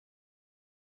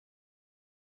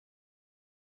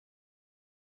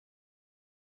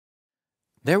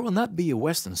There will not be a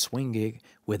Western swing gig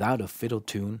without a fiddle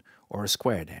tune or a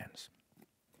square dance.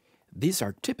 These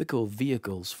are typical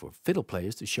vehicles for fiddle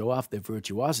players to show off their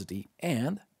virtuosity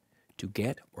and to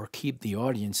get or keep the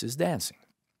audiences dancing.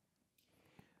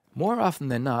 More often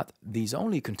than not, these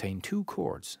only contain two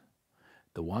chords,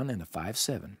 the 1 and the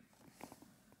 5/7.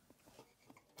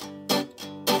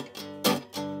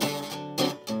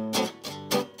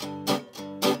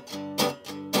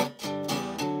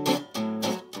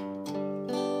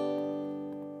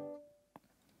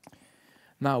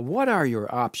 Now, what are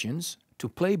your options to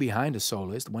play behind a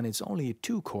soloist when it's only a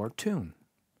two-chord tune?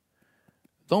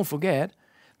 Don't forget,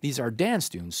 these are dance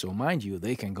tunes, so mind you,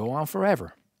 they can go on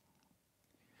forever.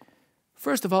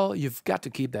 First of all, you've got to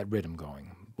keep that rhythm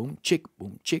going. Boom, chick,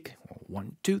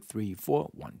 1, 2, 3, 4,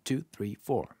 1, 2, 3,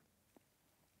 4.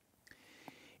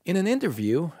 In an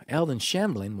interview, Eldon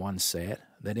Shamblin once said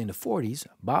that in the 40s,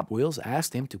 Bob Wills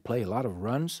asked him to play a lot of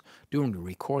runs during the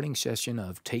recording session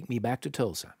of Take Me Back to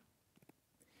Tulsa.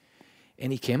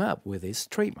 And he came up with his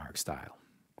trademark style.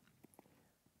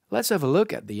 Let's have a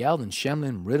look at the Eldon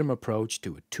Shamblin rhythm approach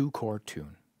to a two-chord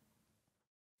tune.